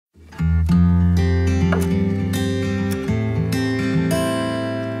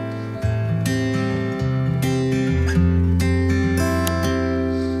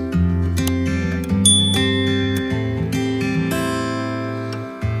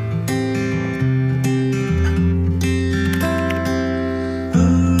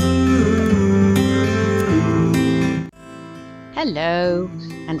Hello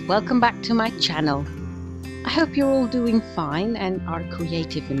and welcome back to my channel. I hope you're all doing fine and are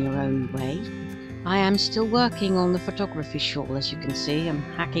creative in your own way. I am still working on the photography shawl, as you can see. I'm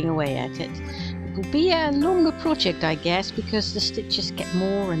hacking away at it. It will be a longer project, I guess, because the stitches get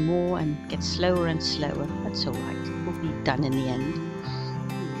more and more and get slower and slower. That's alright, it will be done in the end.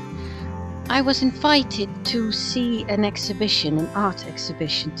 I was invited to see an exhibition, an art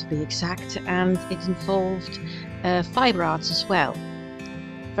exhibition to be exact, and it involved fiber arts as well.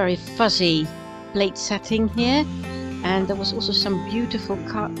 Very fuzzy plate setting here, and there was also some beautiful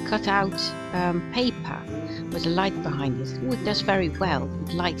cut out paper with a light behind it. Ooh, it does very well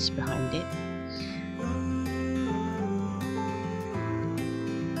with lights behind it.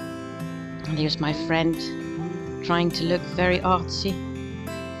 And here's my friend trying to look very artsy,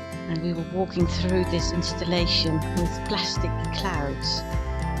 and we were walking through this installation with plastic clouds.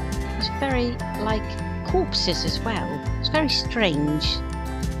 It was very like corpses as well. It was very strange.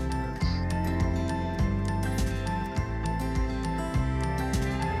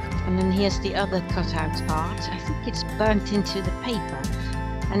 And then here's the other cutout art. I think it's burnt into the paper,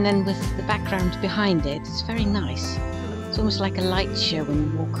 and then with the background behind it, it's very nice. It's almost like a light show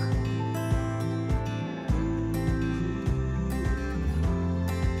when you walk.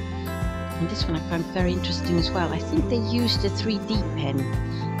 And this one I found very interesting as well. I think they used a 3D pen.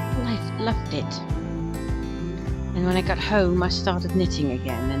 I loved it. And when I got home I started knitting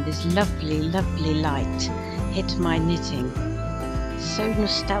again, and this lovely light hit my knitting. So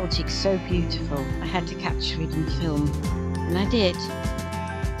nostalgic, so beautiful. I had to capture it in film, and I did.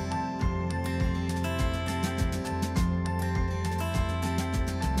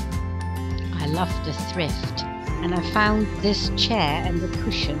 I love the thrift, and I found this chair and the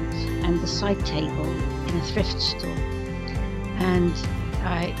cushion and the side table in a thrift store. And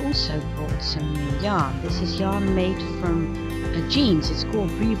I also bought some yarn. This is yarn made from jeans. It's called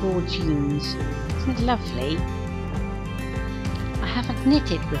Reebok jeans. Isn't it lovely? I haven't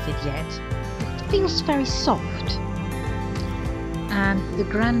knitted with it yet. It feels very soft. And the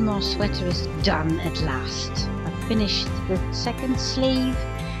grandma sweater is done at last. I've finished the second sleeve,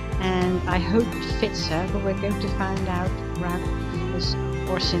 and I hope it fits her, but we're going to find out around Christmas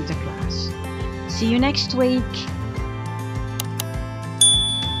or Sinterklaas. See you next week.